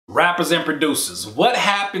Rappers and producers. What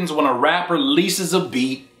happens when a rapper leases a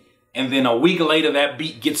beat and then a week later that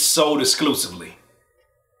beat gets sold exclusively?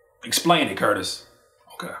 Explain it, Curtis.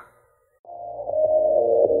 Okay.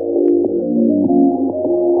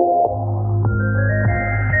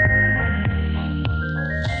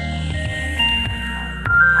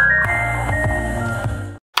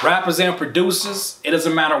 Rappers and producers, it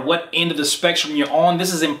doesn't matter what end of the spectrum you're on.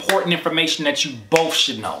 This is important information that you both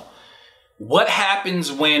should know. What happens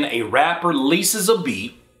when a rapper leases a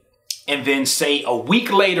beat and then say a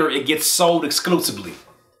week later it gets sold exclusively?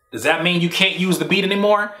 Does that mean you can't use the beat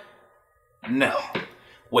anymore? No.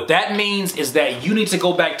 What that means is that you need to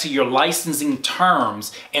go back to your licensing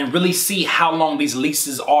terms and really see how long these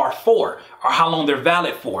leases are for or how long they're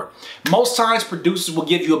valid for. Most times producers will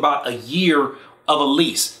give you about a year of a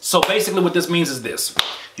lease. So basically what this means is this.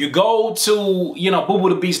 You go to,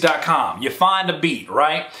 booboothebeats.com, you find a beat,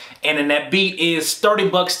 right? And then that beat is 30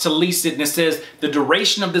 bucks to lease it, and it says the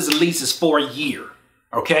duration of this lease is for a year,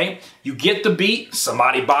 okay? You get the beat,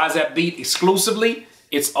 somebody buys that beat exclusively,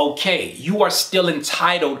 it's okay. You are still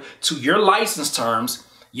entitled to your license terms.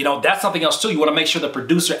 That's something else too. You want to make sure the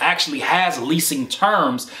producer actually has leasing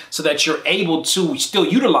terms so that you're able to still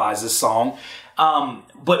utilize this song.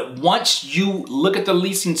 But once you look at the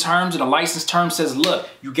leasing terms and the license term says, look,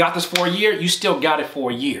 you got this for a year, you still got it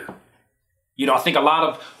for a year. I think a lot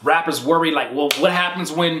of rappers worry like, well, what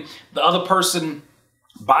happens when the other person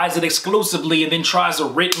buys it exclusively and then tries to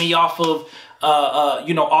rip me off of,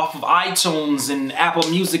 off of iTunes and Apple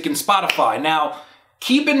Music and Spotify? Now,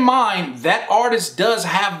 keep in mind that artist does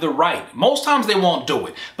have the right. Most times they won't do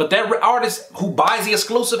it, but that artist who buys the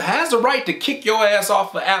exclusive has the right to kick your ass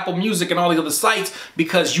off of Apple Music and all these other sites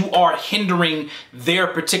because you are hindering their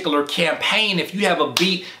particular campaign. If you have a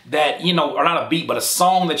beat that, or not a beat, but a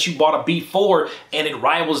song that you bought a beat for and it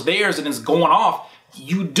rivals theirs and it's going off,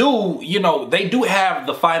 they do have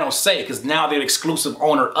the final say because now they're the exclusive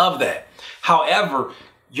owner of that. However,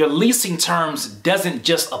 your leasing terms doesn't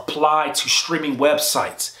just apply to streaming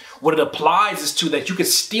websites. What it applies is to that you can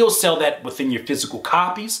still sell that within your physical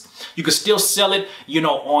copies. You can still sell it,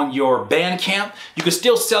 on your Bandcamp. You can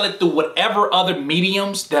still sell it through whatever other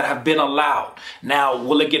mediums that have been allowed. Now,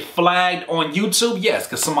 will it get flagged on YouTube? Yes,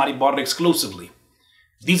 because somebody bought it exclusively.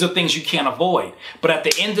 These are things you can't avoid. But at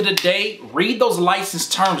the end of the day, read those license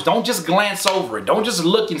terms. Don't just glance over it. Don't just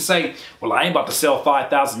look and say, well, I ain't about to sell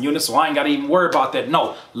 5,000 units, so I ain't got to even worry about that.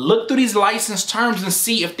 No, look through these license terms and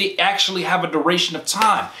see if they actually have a duration of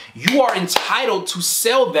time. You are entitled to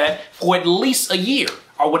sell that for at least a year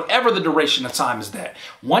or whatever the duration of time is that.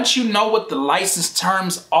 Once you know what the license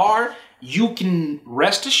terms are, you can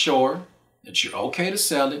rest assured that you're okay to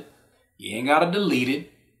sell it. You ain't got to delete it.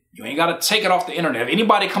 You ain't got to take it off the internet. If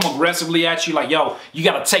anybody come aggressively at you like, yo, you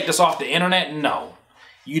got to take this off the internet. No,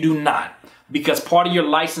 you do not. Because part of your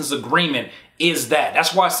license agreement is that.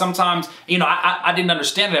 That's why sometimes, I didn't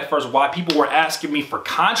understand it at first, why people were asking me for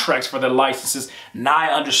contracts for their licenses. Now I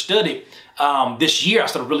understood it. This year, I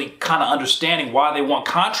started really kind of understanding why they want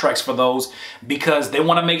contracts for those, because they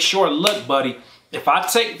want to make sure, look, buddy, if I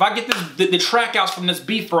get the track outs from this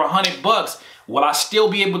beat for $100, will I still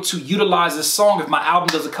be able to utilize this song if my album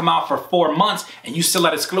doesn't come out for 4 months and you sell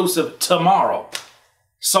that exclusive tomorrow?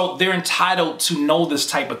 So they're entitled to know this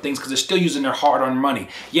type of things because they're still using their hard-earned money.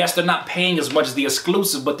 Yes, they're not paying as much as the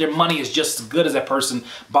exclusive, but their money is just as good as that person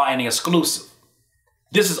buying the exclusive.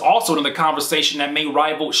 This is also another conversation that may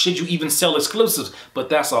rival, should you even sell exclusives? But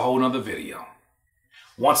that's a whole nother video.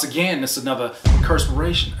 Once again, this is another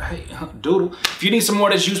Curtspiration. Hey, doodle. If you need some more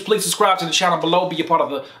of this use, please subscribe to the channel below. Be a part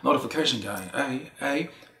of the notification gang. Hey.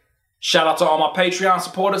 Shout out to all my Patreon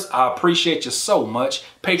supporters. I appreciate you so much.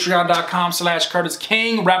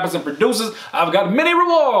 Patreon.com/CurtisKing. Rappers and producers, I've got many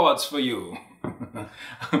rewards for you.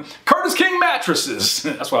 Curtis King mattresses.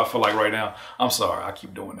 That's what I feel like right now. I'm sorry. I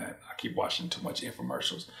keep doing that. I keep watching too much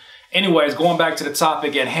infomercials. Anyways, going back to the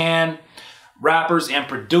topic at hand. Rappers and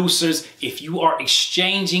producers, if you are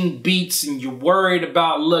exchanging beats and you're worried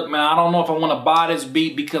about, look, man, I don't know if I want to buy this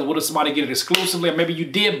beat because what if somebody get it exclusively? Or maybe you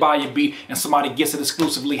did buy your beat and somebody gets it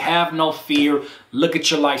exclusively. Have no fear. Look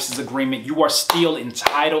at your license agreement. You are still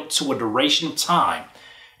entitled to a duration of time.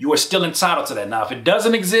 You are still entitled to that. Now, if it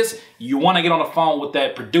doesn't exist, you want to get on the phone with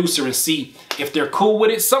that producer and see if they're cool with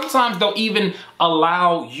it. Sometimes they'll even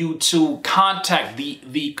allow you to contact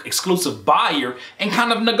the exclusive buyer and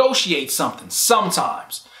kind of negotiate something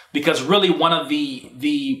sometimes. Because really one of the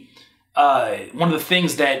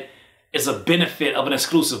things that is a benefit of an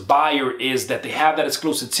exclusive buyer is that they have that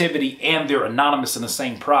exclusivity and they're anonymous in the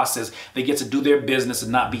same process. They get to do their business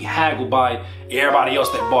and not be haggled by everybody else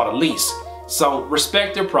that bought a lease. So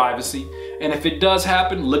respect their privacy. And if it does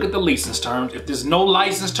happen, look at the license terms. If there's no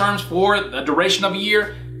license terms for a duration of a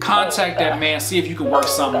year, contact that man, see if you can work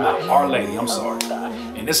something out. Our lady, I'm sorry.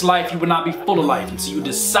 In this life, you will not be full of life until you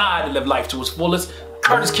decide to live life to its fullest.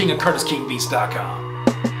 Curtis King of CurtisKingBeats.com.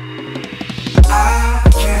 I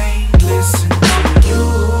can't listen to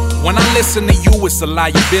you. When I listen to you, it's a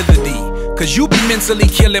liability. Cause you be mentally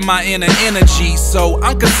killing my inner energy. So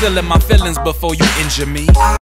I'm concealing my feelings before you injure me.